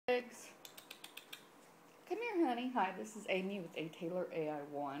honey. Hi, this is Amy with A Taylor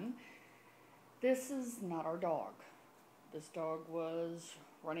AI1. This is not our dog. This dog was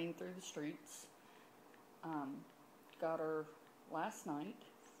running through the streets. Got her last night.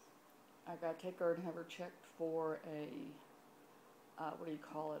 I got to take her and have her checked for a, a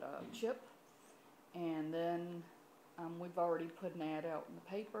chip. And then we've already put an ad out in the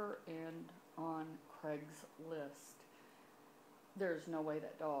paper and on Craigslist. There's no way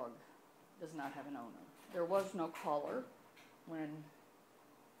that dog does not have an owner. There was no collar when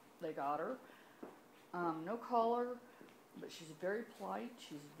they got her. No collar, but she's very polite.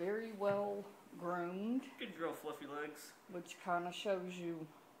 She's very well groomed. Good girl, Fluffy Legs. Which kind of shows you,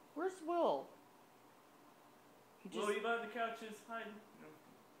 where's Will? Will, you behind the couches hiding?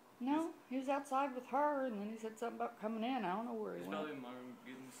 No, he was outside with her, and then he said something about coming in. I don't know where he went. Probably in my room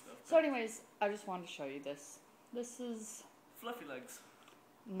getting stuff. So anyways, I just wanted to show you this. This is Fluffy Legs.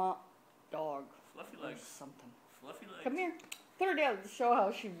 my dog. Fluffy Legs. Something. Fluffy Legs. Come here. Put her down to show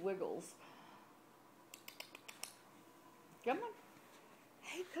how she wiggles. Come on.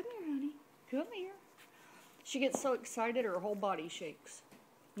 Hey, come here, honey. Come here. She gets so excited her whole body shakes.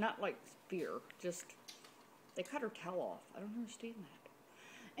 Not like fear, just they cut her tail off. I don't understand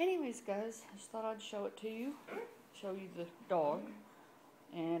that. Anyways, guys, I just thought I'd show it to you. Show you the dog.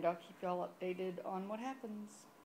 And I'll keep y'all updated on what happens.